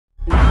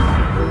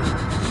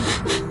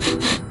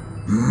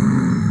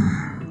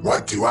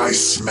do I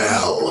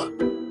smell?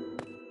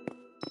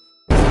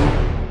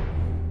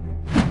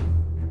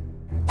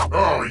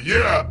 Oh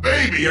yeah,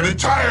 baby, an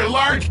entire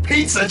large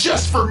pizza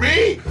just for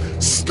me?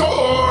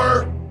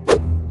 Score!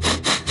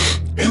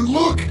 And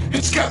look,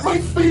 it's got my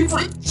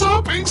favorite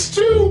toppings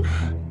too!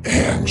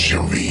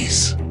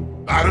 Anchovies.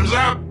 Bottoms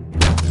up!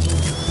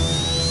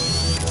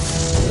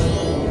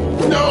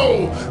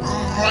 No!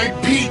 My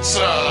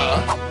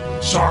pizza!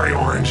 Sorry,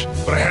 Orange,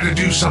 but I had to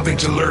do something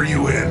to lure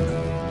you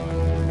in.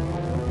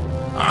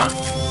 Huh?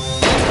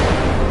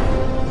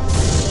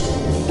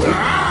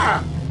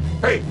 Ah!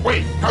 Hey,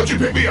 wait, how'd you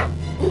pick me up?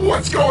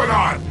 What's going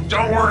on?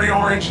 Don't worry,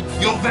 Orange.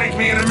 You'll thank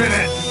me in a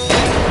minute.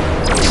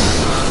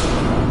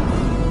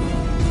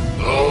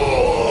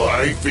 Oh,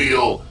 I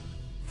feel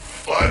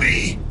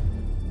funny.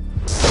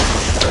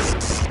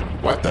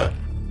 What the?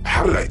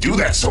 How did I do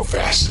that so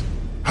fast?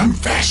 I'm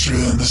faster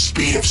than the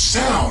speed of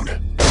sound.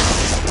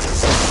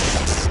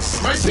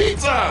 My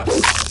pizza!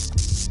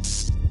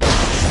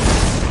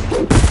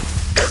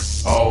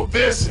 Oh,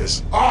 this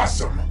is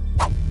awesome.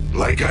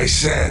 Like I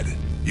said,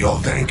 you'll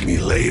thank me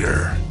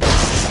later.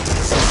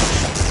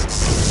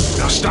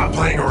 Now stop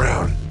playing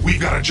around. We've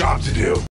got a job to do.